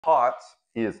POTS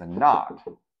is not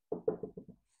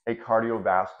a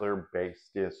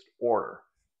cardiovascular-based disorder.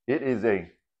 It is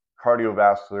a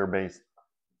cardiovascular-based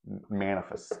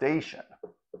manifestation.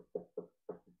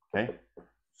 Okay,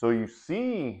 so you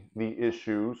see the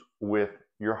issues with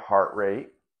your heart rate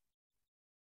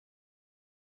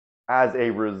as a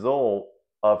result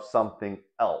of something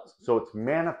else. So it's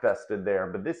manifested there,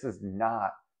 but this is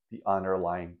not the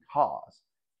underlying cause.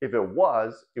 If it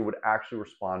was, it would actually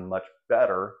respond much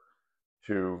better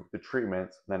to the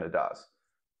treatments than it does.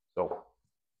 So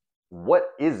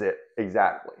what is it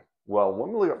exactly? Well,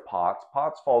 when we look at POTS,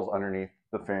 POTS falls underneath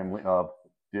the family of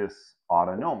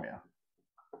dysautonomia.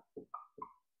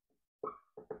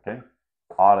 Okay,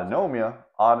 autonomia,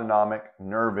 autonomic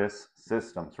nervous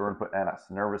system. So we're going to put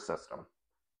NS, nervous system.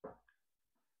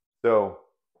 So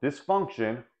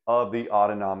dysfunction of the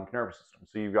autonomic nervous system.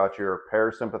 So you've got your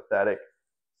parasympathetic,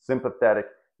 sympathetic.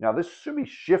 Now this should be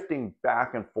shifting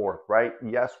back and forth, right?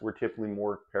 Yes, we're typically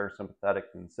more parasympathetic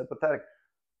than sympathetic,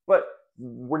 but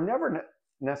we're never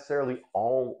necessarily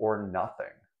all or nothing.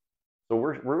 So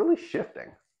we're really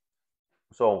shifting.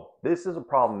 So this is a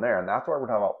problem there, and that's why we're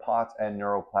talking about POTS and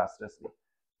neuroplasticity,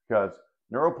 because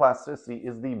neuroplasticity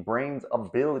is the brain's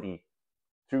ability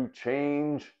to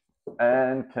change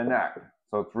and connect.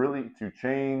 So it's really to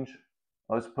change,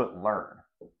 let's put learn,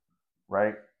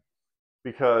 right?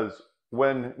 Because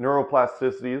when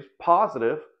neuroplasticity is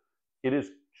positive, it is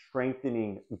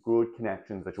strengthening good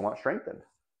connections that you want strengthened.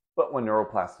 But when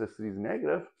neuroplasticity is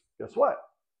negative, guess what?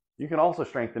 You can also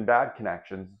strengthen bad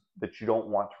connections that you don't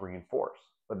want to reinforce,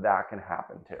 but that can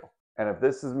happen too. And if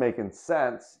this is making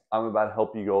sense, I'm about to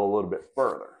help you go a little bit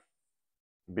further,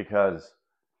 because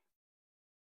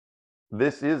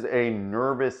this is a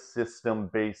nervous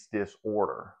system-based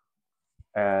disorder.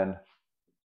 And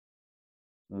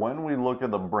when we look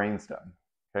at the brainstem,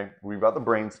 okay, we've got the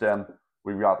brainstem,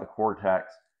 we've got the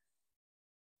cortex,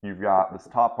 you've got this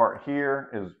top part here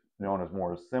is known as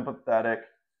more as sympathetic.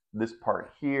 This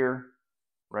part here,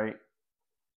 right,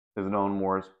 is known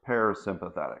more as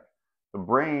parasympathetic. The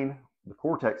brain, the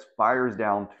cortex, fires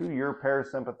down to your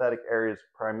parasympathetic areas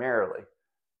primarily.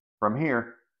 From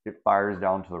here, it fires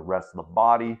down to the rest of the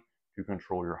body to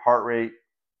control your heart rate,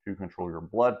 to control your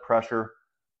blood pressure,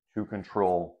 to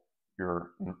control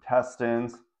your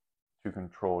intestines, to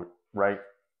control, right,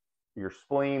 your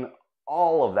spleen,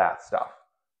 all of that stuff.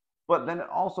 But then it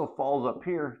also falls up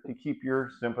here to keep your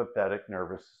sympathetic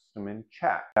nervous system in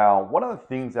check. Now, one of the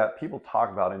things that people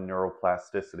talk about in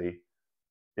neuroplasticity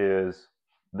is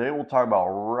they will talk about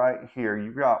right here,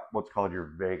 you've got what's called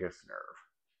your vagus nerve.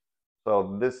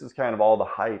 So this is kind of all the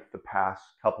hype the past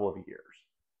couple of years.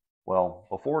 Well,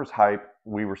 before its hype,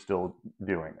 we were still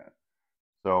doing it.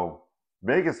 So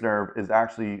vagus nerve is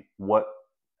actually what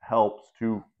helps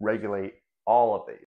to regulate all of these.